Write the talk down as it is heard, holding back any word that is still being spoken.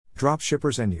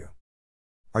Dropshippers and you.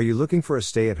 Are you looking for a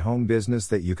stay-at-home business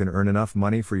that you can earn enough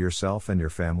money for yourself and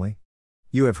your family?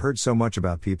 You have heard so much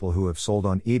about people who have sold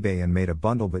on eBay and made a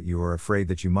bundle, but you are afraid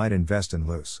that you might invest and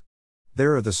lose.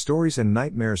 There are the stories and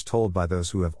nightmares told by those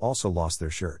who have also lost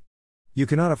their shirt. You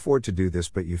cannot afford to do this,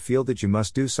 but you feel that you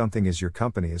must do something as your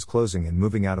company is closing and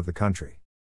moving out of the country.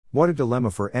 What a dilemma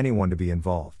for anyone to be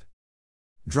involved.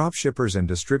 Dropshippers and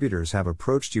distributors have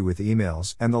approached you with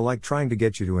emails and the like, trying to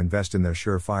get you to invest in their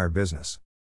surefire business.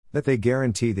 That they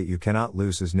guarantee that you cannot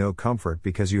lose is no comfort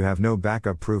because you have no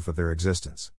backup proof of their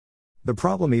existence. The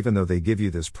problem, even though they give you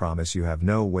this promise, you have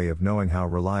no way of knowing how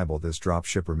reliable this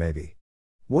dropshipper may be.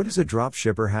 What does a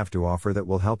dropshipper have to offer that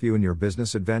will help you in your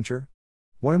business adventure?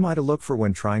 What am I to look for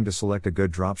when trying to select a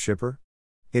good dropshipper?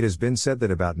 It has been said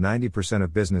that about 90%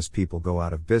 of business people go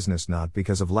out of business not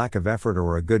because of lack of effort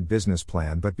or a good business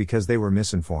plan, but because they were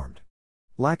misinformed.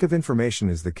 Lack of information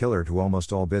is the killer to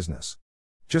almost all business.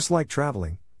 Just like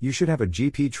traveling, you should have a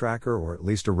GP tracker or at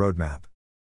least a roadmap.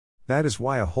 That is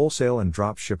why a wholesale and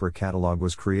dropshipper catalog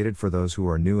was created for those who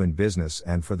are new in business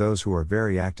and for those who are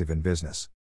very active in business.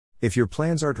 If your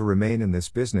plans are to remain in this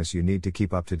business, you need to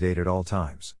keep up to date at all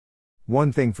times.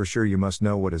 One thing for sure, you must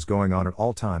know what is going on at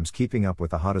all times, keeping up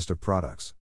with the hottest of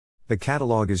products. The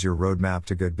catalog is your roadmap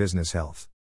to good business health.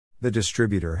 The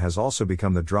distributor has also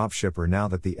become the dropshipper now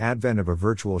that the advent of a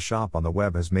virtual shop on the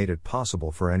web has made it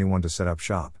possible for anyone to set up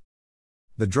shop.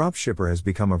 The dropshipper has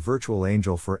become a virtual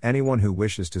angel for anyone who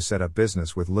wishes to set up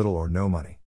business with little or no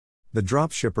money. The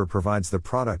dropshipper provides the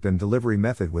product and delivery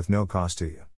method with no cost to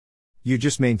you. You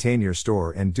just maintain your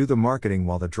store and do the marketing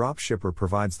while the dropshipper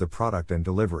provides the product and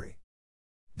delivery.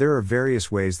 There are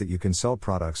various ways that you can sell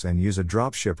products and use a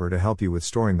dropshipper to help you with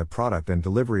storing the product and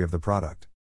delivery of the product.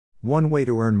 One way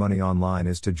to earn money online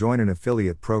is to join an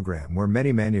affiliate program where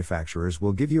many manufacturers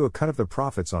will give you a cut of the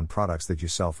profits on products that you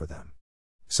sell for them.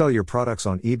 Sell your products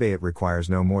on eBay. It requires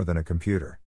no more than a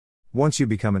computer. Once you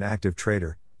become an active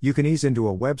trader, you can ease into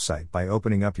a website by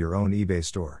opening up your own eBay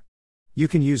store. You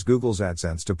can use Google's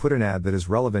AdSense to put an ad that is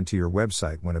relevant to your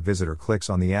website. When a visitor clicks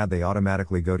on the ad, they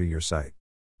automatically go to your site.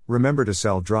 Remember to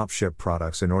sell dropship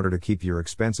products in order to keep your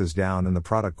expenses down and the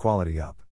product quality up.